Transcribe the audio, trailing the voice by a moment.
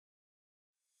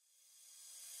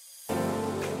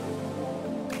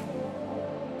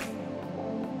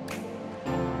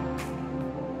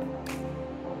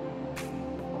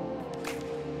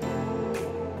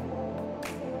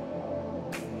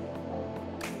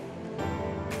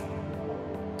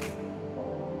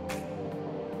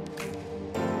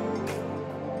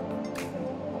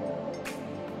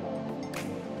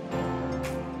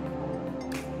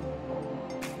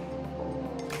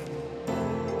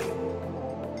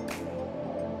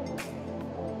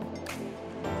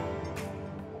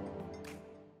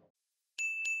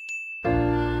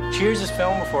cheers his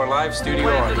film before a live studio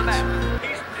audience.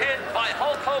 He's pinned by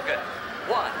Hulk Hogan.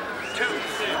 1, 2, 3.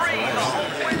 The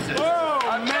Hulk wins it. Oh,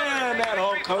 man, that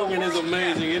Hulk Hogan is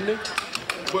amazing, isn't he?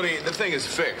 Buddy, the thing is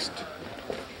fixed.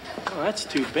 Oh, that's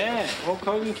too bad. Hulk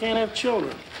Hogan can't have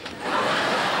children.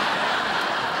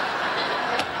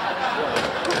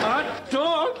 Hot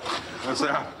dog! What's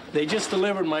that? They just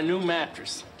delivered my new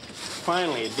mattress.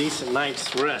 Finally, a decent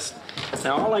night's rest.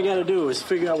 Now, all I gotta do is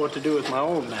figure out what to do with my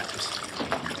old mattress.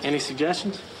 Any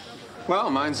suggestions? Well,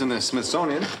 mine's in the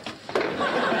Smithsonian.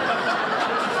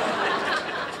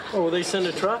 Oh, will they send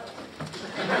a truck?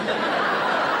 Hey,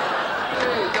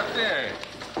 Captain.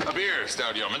 A beer,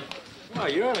 stout yeoman. Oh,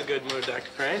 you're in a good mood, Dr.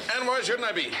 Crane. And why shouldn't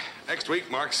I be? Next week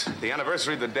marks the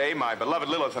anniversary of the day my beloved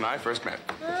Lilith and I first met.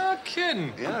 No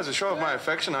kidding. Yeah, as a show of my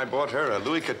affection, I bought her a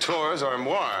Louis XIV's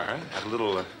armoire at a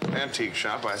little antique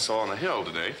shop I saw on the hill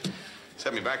today.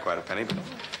 Set me back quite a penny, but,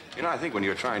 you know, I think when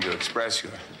you're trying to express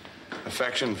your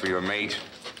affection for your mate,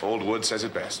 old wood says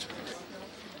it best.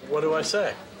 What do I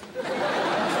say?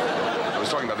 I was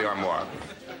talking about the armoire.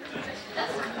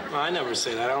 Well, I never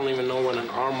say that. I don't even know what an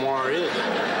armoire is.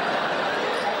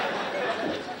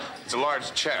 It's a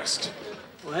large chest.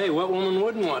 Well, hey, what woman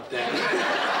wouldn't want that?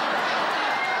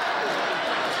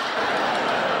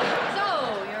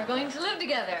 So, you're going to live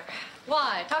together.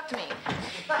 Why? Talk to me.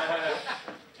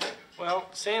 Well,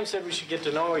 Sam said we should get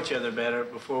to know each other better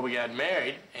before we got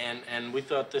married, and we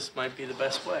thought this might be the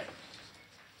best way.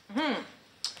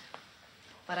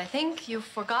 But I think you've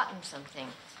forgotten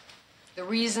something. The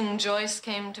reason Joyce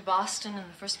came to Boston in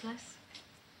the first place?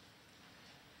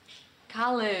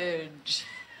 College.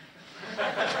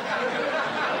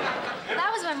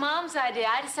 That was my mom's idea.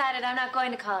 I decided I'm not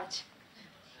going to college.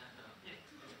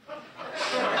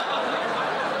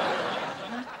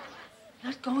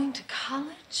 Not going to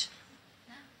college?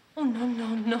 Oh, no,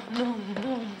 no, no, no,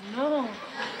 no, no. Oh,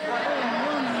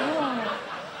 no, no.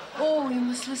 Oh, you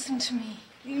must listen to me.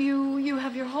 You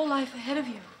have your whole life ahead of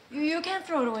you. You can't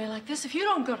throw it away like this. If you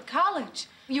don't go to college,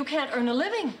 you can't earn a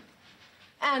living.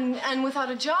 And without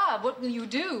a job, what will you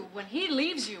do when he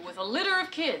leaves you with a litter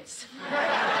of kids?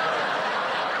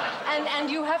 And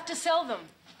you have to sell them,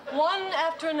 one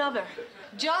after another,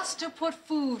 just to put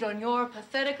food on your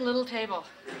pathetic little table.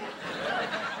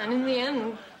 And in the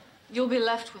end, you'll be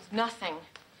left with nothing.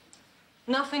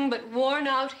 Nothing but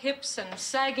worn-out hips and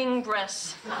sagging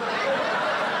breasts.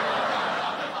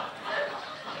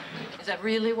 Is that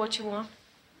really what you want?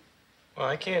 Well,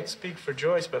 I can't speak for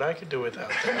Joyce, but I could do without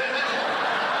that.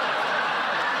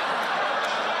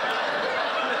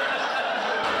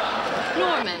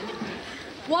 Norman,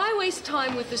 why waste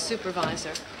time with the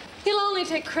supervisor? He'll only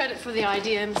take credit for the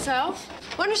idea himself.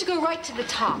 Why don't you go right to the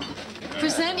top?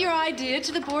 Present your idea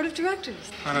to the board of directors.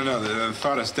 I don't know. The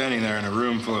thought of standing there in a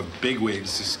room full of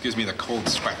bigwigs just gives me the cold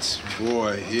sweats.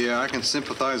 Boy, yeah, I can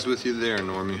sympathize with you there,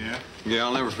 Normie. Yeah? Yeah,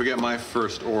 I'll never forget my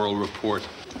first oral report.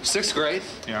 6th grade.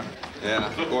 Yeah. Yeah,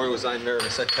 boy, was I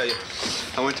nervous, I tell you.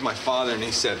 I went to my father and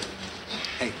he said,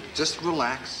 hey, just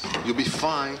relax. You'll be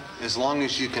fine as long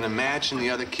as you can imagine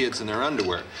the other kids in their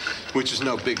underwear, which is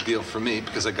no big deal for me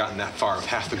because I'd gotten that far of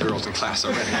half the girls in class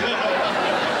already.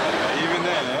 Even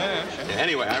then, eh? Yeah,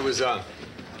 anyway, I was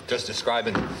just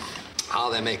describing how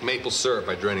they make maple syrup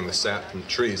by draining the sap from the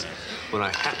trees when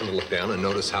I happened to look down and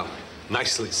notice how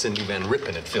nicely Cindy Van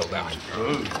Rippen had filled out.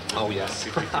 Oh, yes.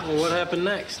 Well, what happened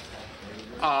next?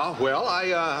 Well,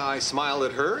 I smiled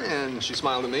at her, and she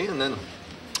smiled at me, and then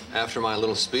after my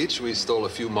little speech, we stole a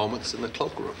few moments in the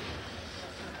cloakroom.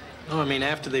 No, I mean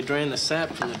after they drained the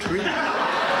sap from the tree.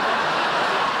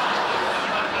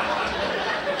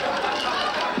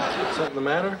 Something the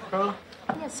matter, Carla?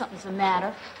 Yeah, something's the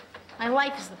matter. My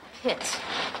life is the pit.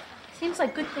 Seems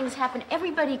like good things happen to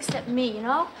everybody except me, you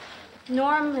know?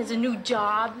 Norm has a new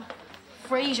job.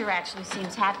 Frasier actually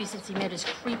seems happy since he met his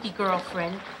creepy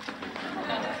girlfriend.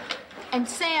 And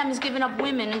Sam has given up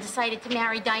women and decided to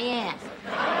marry Diane.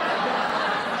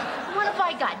 What have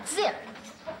I got? Zip.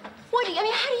 What do you, I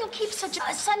mean, how do you keep such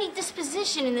a sunny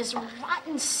disposition in this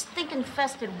rotten,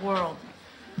 stink-infested world?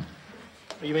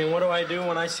 You mean, what do I do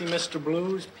when I see Mr.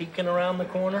 Blues peeking around the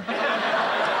corner? God,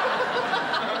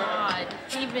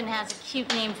 even has a cute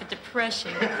name for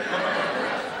depression.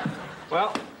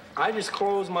 Well, I just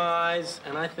close my eyes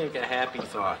and I think a happy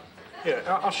thought. Here,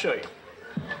 I'll show you.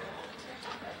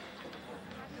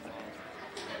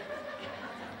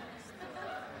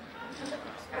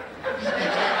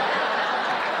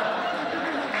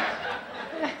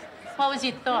 What was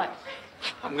your thought?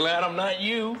 I'm glad I'm not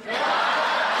you.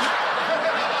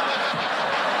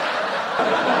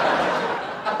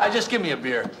 Just give me a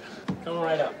beer. Come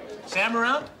right up. Sam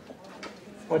around?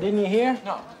 Well, didn't you hear?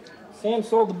 No. Sam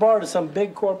sold the bar to some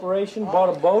big corporation,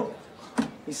 bought a boat.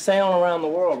 He's sailing around the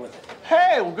world with it.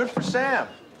 Hey, well, good for Sam.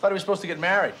 Thought he was supposed to get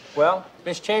married. Well,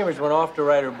 Miss Chambers went off to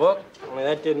write her book. Only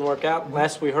that didn't work out.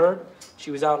 Last we heard,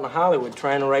 she was out in Hollywood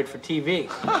trying to write for TV.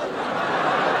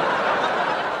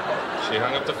 She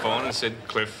hung up the phone and said,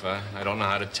 Cliff, I don't know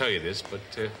how to tell you this, but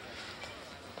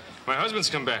my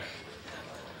husband's come back.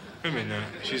 Wait a minute,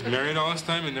 she's married all this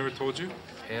time and never told you?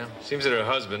 Yeah, seems that her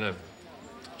husband, a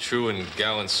true and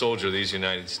gallant soldier of these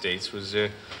United States, was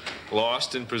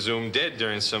lost and presumed dead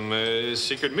during some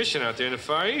secret mission out there in the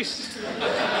Far East.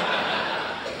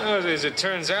 Well, as it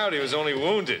turns out, he was only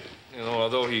wounded. You know,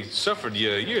 although he suffered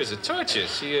years of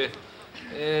tortures,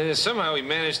 somehow he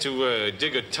managed to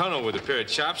dig a tunnel with a pair of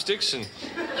chopsticks and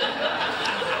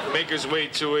make his way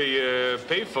to a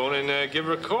payphone and give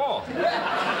her a call.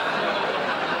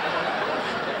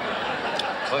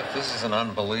 Cliff, this is an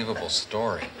unbelievable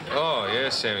story. Oh,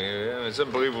 yes, Sammy. It's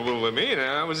unbelievable to me.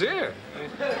 Now I was there.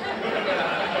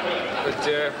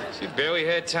 But she barely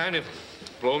had time to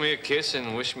blow me a kiss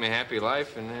and wish me a happy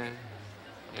life, and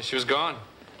she was gone.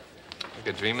 Like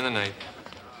a dream in the night.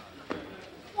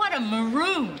 What a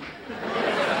maroon.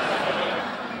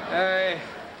 I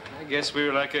guess we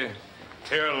were like a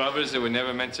pair of lovers that were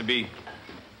never meant to be.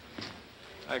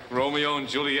 Like Romeo and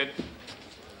Juliet.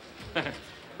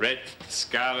 Red,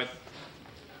 Scarlet,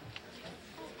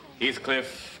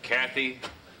 Heathcliff, Kathy.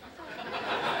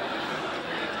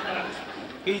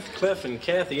 Heathcliff and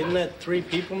Kathy, isn't that 3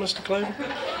 people, Mr. Clavin?